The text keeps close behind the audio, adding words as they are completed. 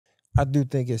I do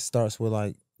think it starts with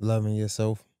like loving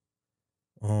yourself.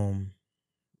 Um,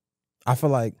 I feel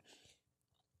like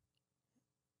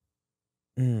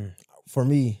mm, for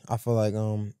me, I feel like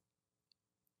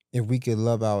if we could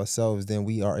love ourselves, then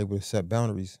we are able to set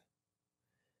boundaries.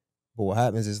 But what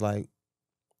happens is like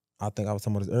I think I was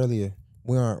talking about this earlier.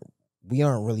 We aren't we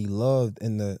aren't really loved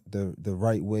in the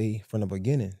right way from the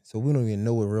beginning, so we don't even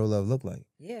know what real love look like.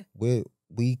 Yeah.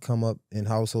 We come up in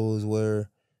households where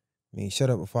I mean, shut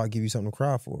up before I give you something to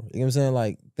cry for. You know what I'm saying?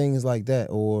 Like things like that,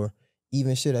 or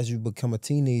even shit as you become a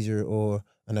teenager or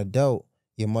an adult,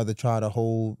 your mother try to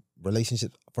hold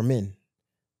relationships for men,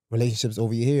 relationships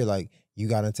over your head. Like you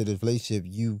got into this relationship,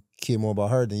 you care more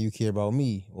about her than you care about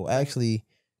me. Or Right. actually,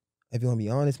 if you want to be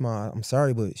honest, I'm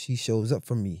sorry, but she shows up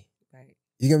for me. Right.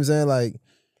 You get what I'm saying? Like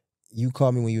you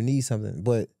call me when you need something.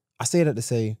 But I say that to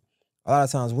say, a lot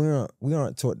of times we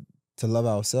aren't taught to love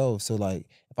ourselves. So like,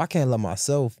 if I can't love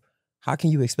myself, how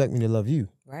can you expect me to love you?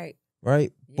 Right.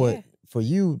 Right? But Yeah. for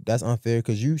you, that's unfair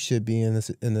because you should be in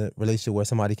a relationship where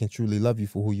somebody can truly love you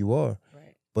for who you are.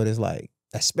 Right. But it's like,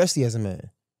 especially as a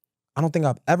man, I don't think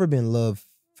I've ever been loved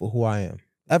for who I am.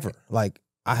 Ever. Right. Like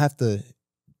I have to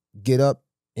get up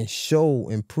and show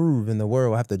and prove in the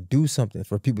world. I have to do something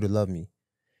for people to love me.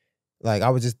 Like I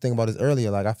was just thinking about this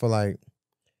earlier. Like I feel like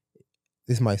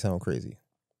this might sound crazy.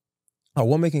 A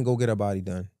woman can go get her body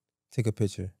done, take a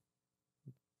picture,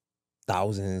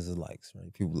 thousands of likes,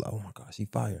 right? People like, oh my gosh, she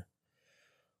fire.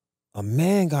 A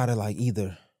man gotta like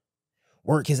either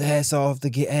work his ass off to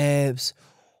get abs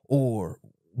or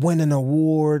win an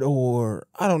award or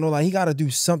I don't know, like he gotta do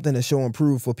something to show and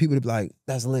prove for people to be like,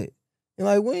 that's lit. And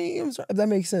like, I'm sorry, if that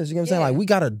makes sense. You know what I'm saying? Yeah. Like we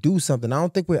gotta do something. I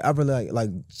don't think we're ever like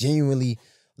genuinely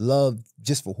loved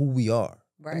just for who we are.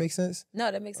 That Right. makes sense? No,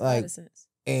 that makes a lot Like, of sense.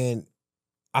 and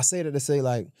I say that to say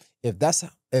like, if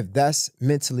that's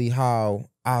mentally how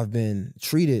I've been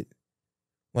treated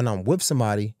when I'm with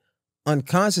somebody,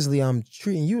 unconsciously I'm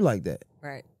treating you like that.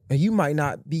 Right. And you might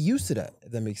not be used to that,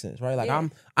 if that makes sense, right? Like Yeah.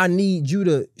 I need you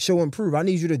to show and prove. I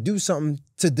need you to do something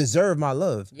to deserve my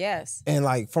love. Yes. And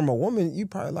like from a woman, you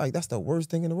probably like, that's the worst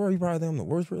thing in the world. You probably think I'm the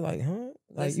worst person. Like, huh?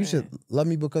 Like you should Listen. love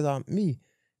me because I'm me.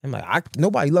 I'm like,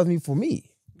 nobody loves me for me.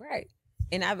 Right.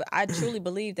 And I truly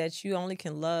believe that you only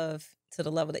can love to the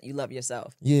level that you love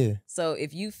yourself. Yeah. So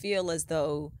if you feel as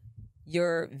though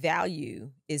your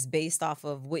value is based off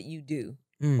of what you do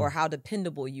or how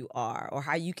dependable you are or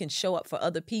how you can show up for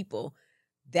other people,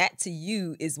 that to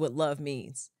you is what love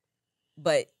means.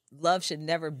 But love should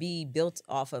never be built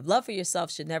off of, love for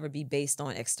yourself should never be based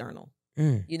on external.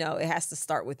 You know, it has to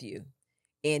start with you.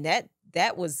 And that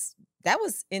was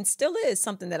and still is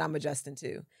something that I'm adjusting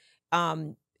to.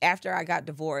 After I got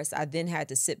divorced, I then had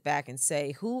to sit back and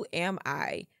say, who am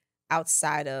I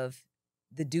outside of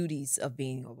the duties of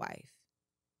being a wife,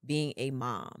 being a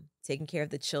mom, taking care of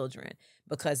the children?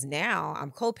 Because now I'm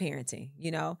co-parenting,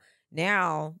 you know.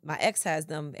 Now my ex has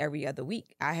them every other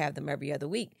week. I have them every other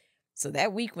week. So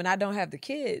that week when I don't have the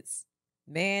kids,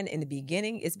 man, in the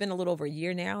beginning, it's been a little over a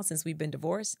year now since we've been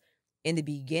divorced. In the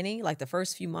beginning, like the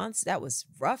first few months, that was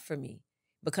rough for me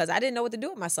because I didn't know what to do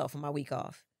with myself on my week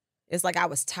off. It's like I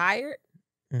was tired,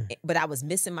 but I was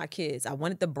missing my kids. I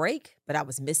wanted the break, but I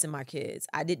was missing my kids.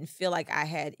 I didn't feel like I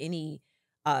had any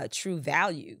true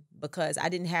value because I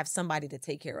didn't have somebody to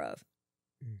take care of.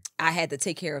 I had to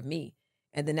take care of me.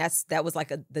 And then that was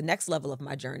like the next level of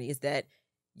my journey is that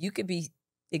you could be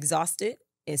exhausted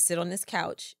and sit on this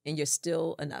couch and you're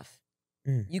still enough.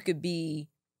 You could be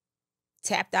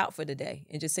tapped out for the day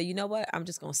and just say, you know what? I'm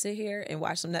just going to sit here and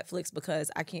watch some Netflix because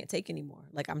I can't take anymore.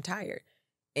 Like I'm tired.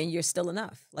 And you're still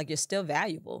enough. Like you're still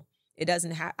valuable. It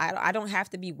doesn't have, I don't have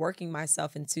to be working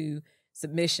myself into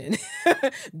submission,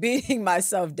 beating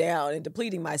myself down and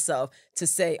depleting myself to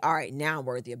say, all right, now I'm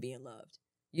worthy of being loved.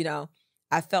 You know,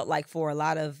 I felt like for a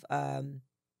lot of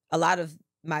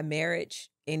my marriage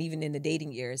and even in the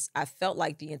dating years, I felt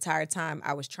like the entire time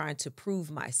I was trying to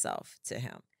prove myself to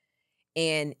him.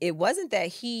 And it wasn't that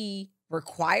he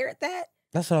required that.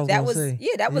 That's what I was going to say.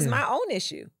 Yeah, that was my own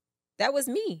issue. That was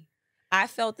me. I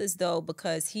felt as though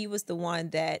because he was the one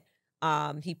that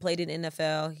he played in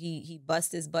NFL, he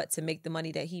busted his butt to make the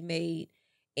money that he made,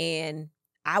 and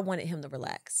I wanted him to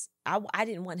relax. I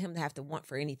didn't want him to have to want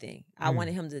for anything. I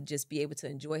wanted him to just be able to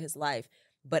enjoy his life,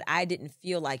 but I didn't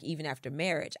feel like even after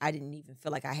marriage, I didn't even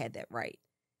feel like I had that right.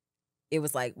 It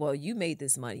was like, well, you made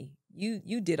this money.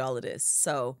 You did all of this.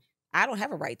 So I don't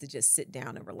have a right to just sit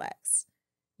down and relax,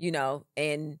 you know,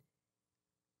 and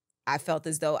I felt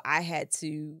as though I had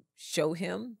to show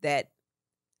him that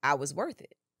I was worth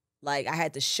it. Like I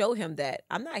had to show him that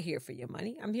I'm not here for your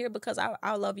money. I'm here because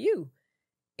I love you.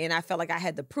 And I felt like I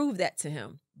had to prove that to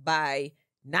him by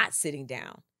not sitting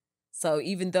down. So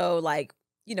even though, like,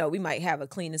 you know, we might have a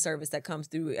cleaning service that comes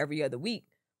through every other week,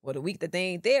 well, the week that they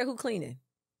ain't there, who cleaning?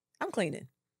 I'm cleaning.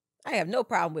 I have no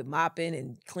problem with mopping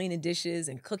and cleaning dishes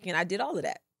and cooking. I did all of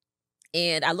that.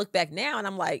 And I look back now and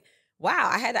I'm like, wow,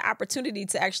 I had the opportunity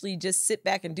to actually just sit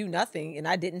back and do nothing. And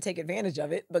I didn't take advantage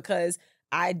of it because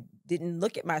I didn't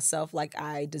look at myself like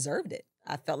I deserved it.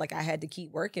 I felt like I had to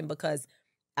keep working because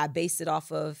I based it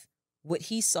off of what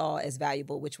he saw as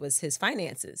valuable, which was his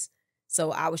finances.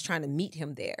 So I was trying to meet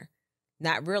him there,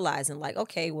 not realizing like,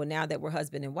 okay, well, now that we're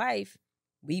husband and wife,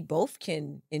 we both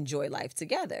can enjoy life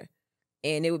together.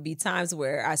 And it would be times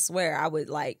where I swear I would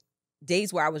like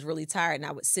days where I was really tired and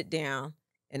I would sit down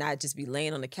and I'd just be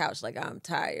laying on the couch like I'm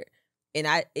tired. And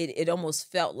it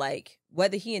almost felt like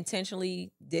whether he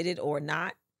intentionally did it or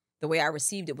not, the way I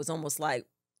received it was almost like,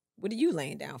 what are you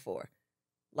laying down for?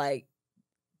 Like,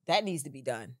 that needs to be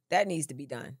done. That needs to be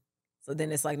done. So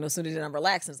then it's like no sooner than I'm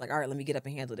relaxing, it's like, all right, let me get up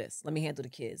and handle this. Let me handle the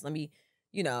kids. Let me,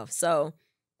 you know. So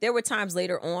there were times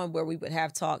later on where we would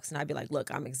have talks and I'd be like,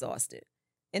 look, I'm exhausted.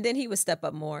 And then he would step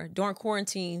up more. During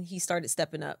quarantine, he started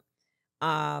stepping up.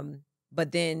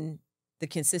 But then the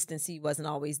consistency wasn't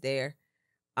always there.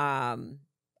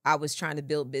 I was trying to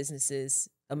build businesses.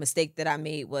 A mistake that I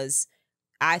made was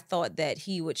I thought that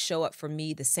he would show up for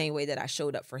me the same way that I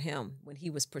showed up for him when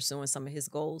he was pursuing some of his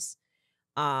goals.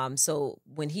 So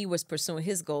when he was pursuing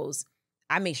his goals,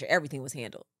 I made sure everything was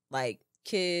handled. Like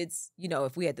kids, you know,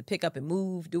 if we had to pick up and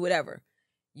move, do whatever.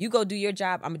 You go do your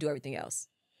job, I'm gonna do everything else.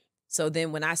 So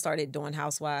then when I started doing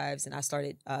Housewives and I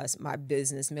started my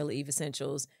business, Miller Eve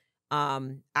Essentials,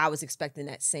 I was expecting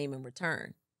that same in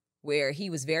return, where he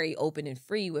was very open and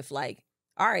free with like,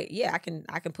 all right, yeah, I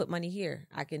can put money here.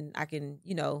 I can,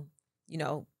 you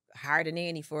know, hire the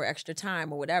nanny for extra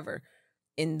time or whatever.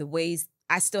 In the ways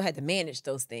I still had to manage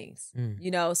those things,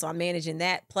 you know, so I'm managing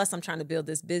that. Plus I'm trying to build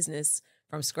this business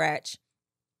from scratch.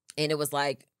 And it was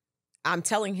like, I'm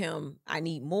telling him I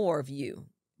need more of you,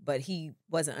 but he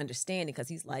wasn't understanding because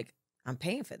he's like, I'm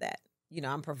paying for that. You know,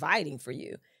 I'm providing for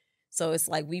you. So it's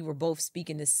like we were both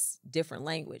speaking this different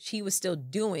language. He was still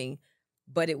doing,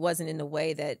 but it wasn't in the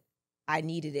way that I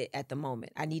needed it at the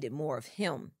moment. I needed more of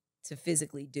him to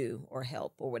physically do or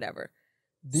help or whatever.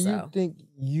 Do you think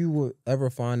you would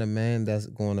ever find a man that's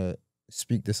going to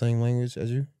speak the same language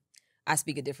as you? I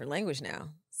speak a different language now.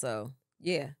 So,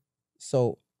 yeah.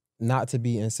 So, not to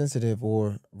be insensitive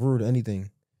or rude or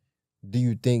anything, do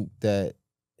you think that,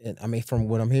 and I mean, from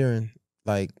what I'm hearing,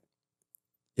 like,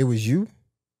 it was you?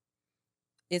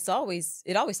 It always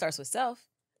starts with self.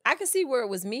 I can see where it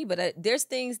was me, but there's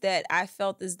things that I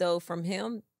felt as though from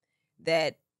him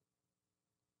that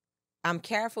I'm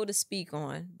careful to speak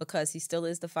on because he still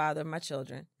is the father of my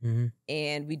children. Mm-hmm.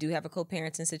 And we do have a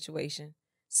co-parenting situation.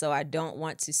 So I don't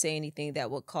want to say anything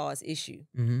that would cause issue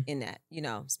in that, you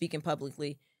know, speaking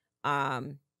publicly.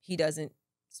 He doesn't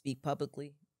speak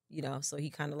publicly, you know, so he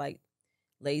kind of like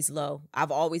lays low. I've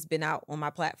always been out on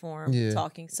my platform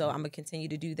talking, so I'm gonna continue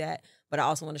to do that. But I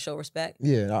also want to show respect.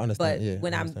 Yeah, I understand.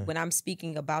 But when I'm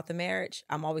speaking about the marriage,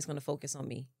 I'm always going to focus on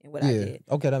me and what I did.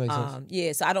 Okay, that makes sense.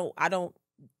 Yeah, so I don't.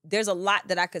 There's a lot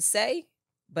that I could say,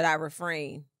 but I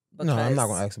refrain. Because, no, I'm not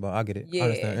gonna ask about it. I get it. Yeah, I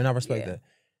understand, and I respect that.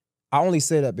 I only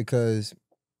say that because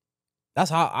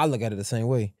that's how I look at it the same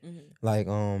way. Mm-hmm. Like,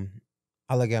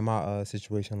 I look at my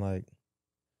situation like,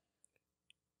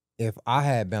 if I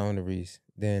had boundaries,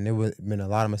 then there would have been a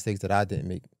lot of mistakes that I didn't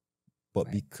make. But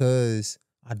because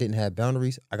I didn't have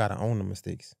boundaries, I gotta own the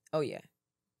mistakes. Oh yeah.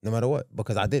 No matter what,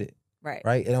 because I did it. Right.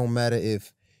 Right? It don't matter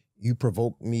if you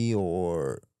provoke me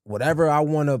or whatever I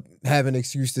want to have an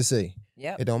excuse to say.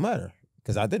 Yeah. It don't matter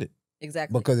because I did it.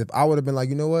 Exactly. Because if I would have been like,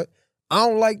 you know what, I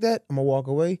don't like that, I'm gonna walk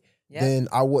away. Yep. Then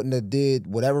I wouldn't have did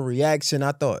whatever reaction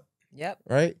I thought. Yep.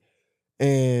 Right.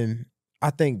 And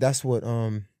I think that's what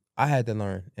I had to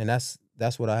learn, and that's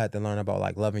what I had to learn about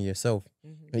like loving yourself.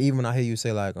 Mm-hmm. And even when I hear you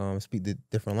say like speak the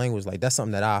different language, like that's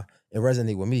something that it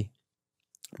resonate with me.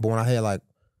 But when I hear like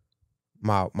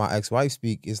my ex-wife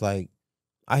speak, it's like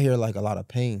I hear like a lot of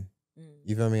pain.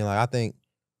 You feel me? Like I think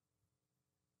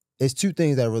it's two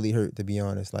things that really hurt, to be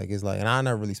honest. Like it's like, and I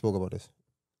never really spoke about this.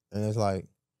 And it's like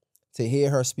to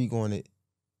hear her speak on it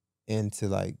and to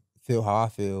like feel how I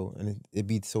feel and it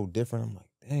be so different. I'm like,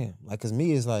 damn. Like, cause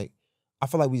me it's like, I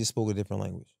feel like we just spoke a different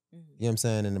language. Mm-hmm. You know what I'm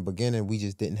saying? In the beginning, we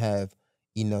just didn't have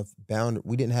enough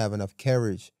we didn't have enough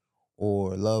courage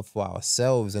or love for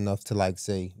ourselves enough to like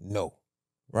say no.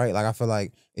 Right? Like I feel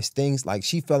like it's things like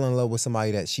she fell in love with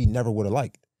somebody that she never would have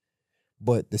liked.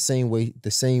 But the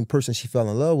same person she fell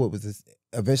in love with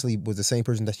eventually was the same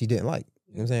person that she didn't like.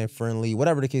 You know what I'm saying? Friendly,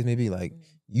 whatever the case may be. Like,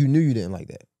 you knew you didn't like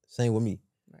that. Same with me.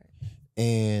 Right.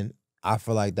 And I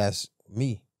feel like that's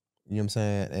me. You know what I'm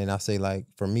saying? And I say like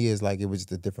for me it's like it was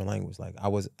just a different language. Like I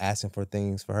was asking for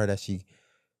things for her that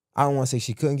I don't want to say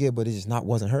she couldn't get, but it just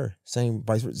wasn't her. Same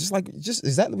vice versa. Just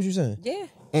exactly what you're saying. Yeah.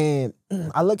 And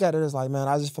I look at it as like, man,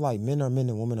 I just feel like men are men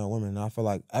and women are women. And I feel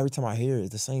like every time I hear it,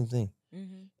 it's the same thing.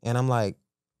 Mm-hmm. And I'm like,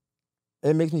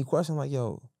 it makes me question like,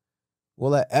 yo,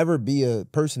 will there ever be a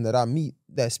person that I meet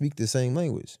that speak the same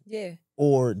language? Yeah.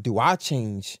 Or do I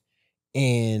change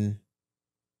and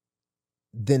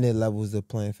then it levels the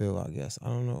playing field, I guess. I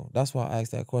don't know. That's why I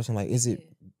asked that question. Like, is it,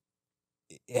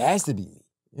 it has to be me.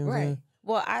 You know what I'm saying?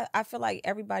 Well, I feel like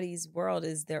everybody's world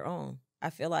is their own. I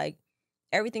feel like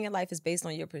everything in life is based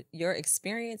on your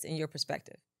experience and your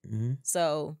perspective. Mm-hmm.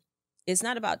 So it's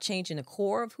not about changing the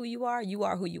core of who you are. You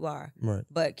are who you are. Right.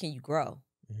 But can you grow?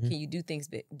 Mm-hmm. Can you do things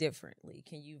differently?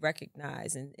 Can you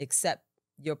recognize and accept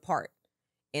your part?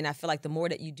 And I feel like the more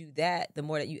that you do that, the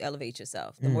more that you elevate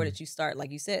yourself, the more that you start,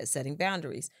 like you said, setting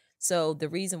boundaries. So the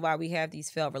reason why we have these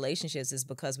failed relationships is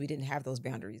because we didn't have those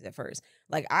boundaries at first.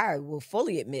 Like I will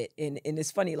fully admit, and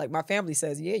it's funny, like my family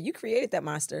says, yeah, you created that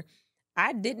monster.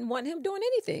 I didn't want him doing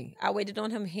anything. I waited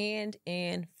on him hand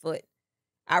and foot.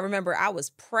 I remember I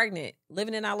was pregnant,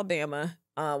 living in Alabama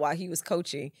while he was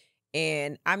coaching.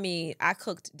 And I mean, I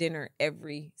cooked dinner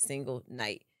every single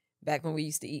night. Back when we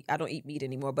used to eat, I don't eat meat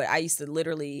anymore, but I used to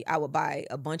literally, I would buy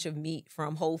a bunch of meat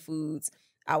from Whole Foods.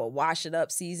 I would wash it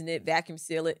up, season it, vacuum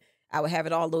seal it. I would have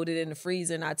it all loaded in the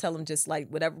freezer, and I tell him just like,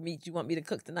 whatever meat you want me to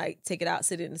cook tonight, take it out,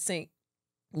 sit it in the sink,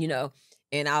 you know,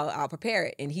 and I'll prepare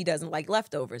it. And he doesn't like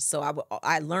leftovers. So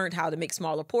I learned how to make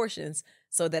smaller portions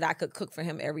so that I could cook for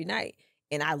him every night.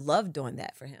 And I loved doing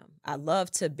that for him. I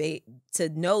loved to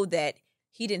know that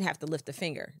he didn't have to lift a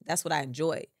finger. That's what I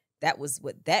enjoyed. That was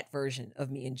what that version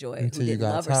of me enjoyed, Until who didn't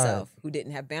love tired. herself, who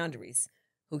didn't have boundaries,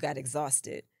 who got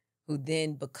exhausted, who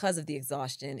then, because of the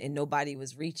exhaustion and nobody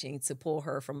was reaching to pull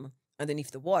her from underneath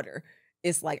the water,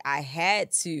 it's like I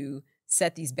had to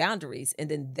set these boundaries. And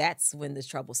then that's when the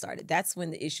trouble started. That's when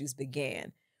the issues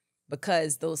began.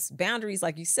 Because those boundaries,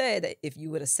 like you said, if you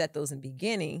would have set those in the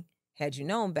beginning, had you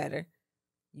known better,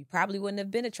 you probably wouldn't have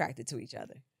been attracted to each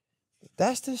other.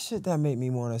 That's the shit that made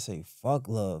me want to say fuck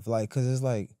love. Like, because it's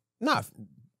like, not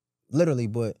literally,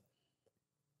 but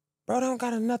bro, that don't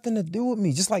got nothing to do with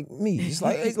me. Just like me. Just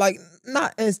like, it's like,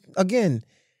 not, and again,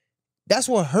 that's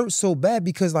what hurts so bad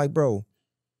because, like, bro,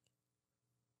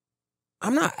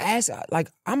 I'm not asking,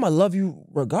 like, I'm going to love you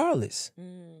regardless.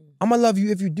 I'm going to love you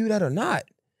if you do that or not.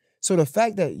 So the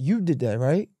fact that you did that,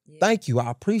 right? Yeah. Thank you. I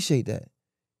appreciate that.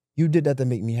 You did that to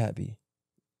make me happy.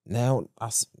 Now,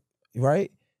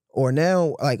 right? Or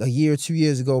now, like a year, 2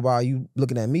 years ago by you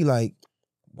looking at me like,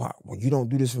 wow, well, you don't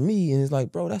do this for me. And it's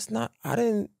like, bro, that's not, I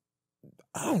don't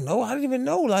know. I didn't even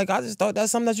know. Like, I just thought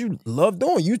that's something that you love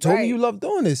doing. You told me you love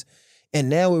doing this. And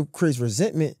now it creates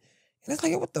resentment. And it's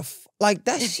like, what the like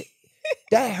that shit,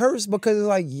 that hurts because it's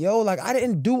like, yo, like I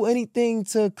didn't do anything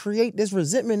to create this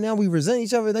resentment. Now we resent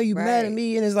each other. Now you mad at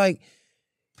me. And it's like,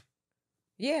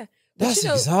 yeah. That's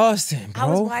exhausting, bro.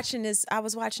 I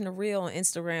was watching a reel on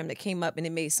Instagram that came up and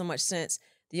it made so much sense.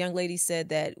 The young lady said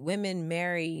that women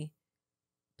marry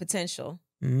potential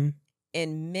and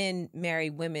men marry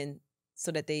women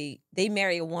so that they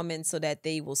marry a woman so that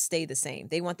they will stay the same.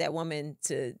 They want that woman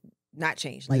to not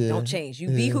change. Like, don't change. You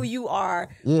be who you are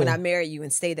when I marry you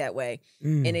and stay that way.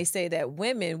 And they say that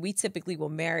women, we typically will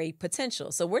marry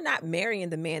potential. So we're not marrying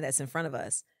the man that's in front of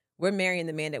us. We're marrying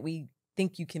the man that we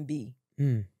think you can be.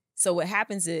 So what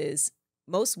happens is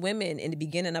most women in the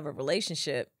beginning of a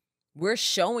relationship, we're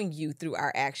showing you through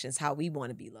our actions how we want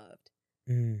to be loved.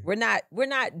 We're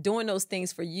not doing those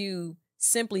things for you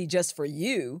simply just for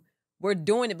you. We're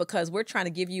doing it because we're trying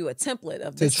to give you a template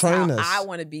of this is how I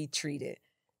want to be treated.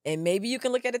 And maybe you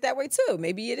can look at it that way too.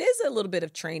 Maybe it is a little bit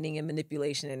of training and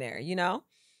manipulation in there, you know?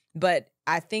 But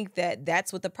I think that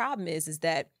that's what the problem is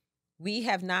that we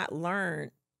have not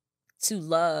learned to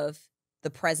love the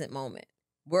present moment.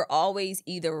 We're always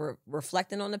either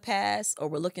reflecting on the past or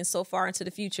we're looking so far into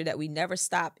the future that we never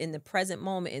stop in the present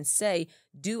moment and say,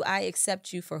 do I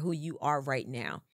accept you for who you are right now?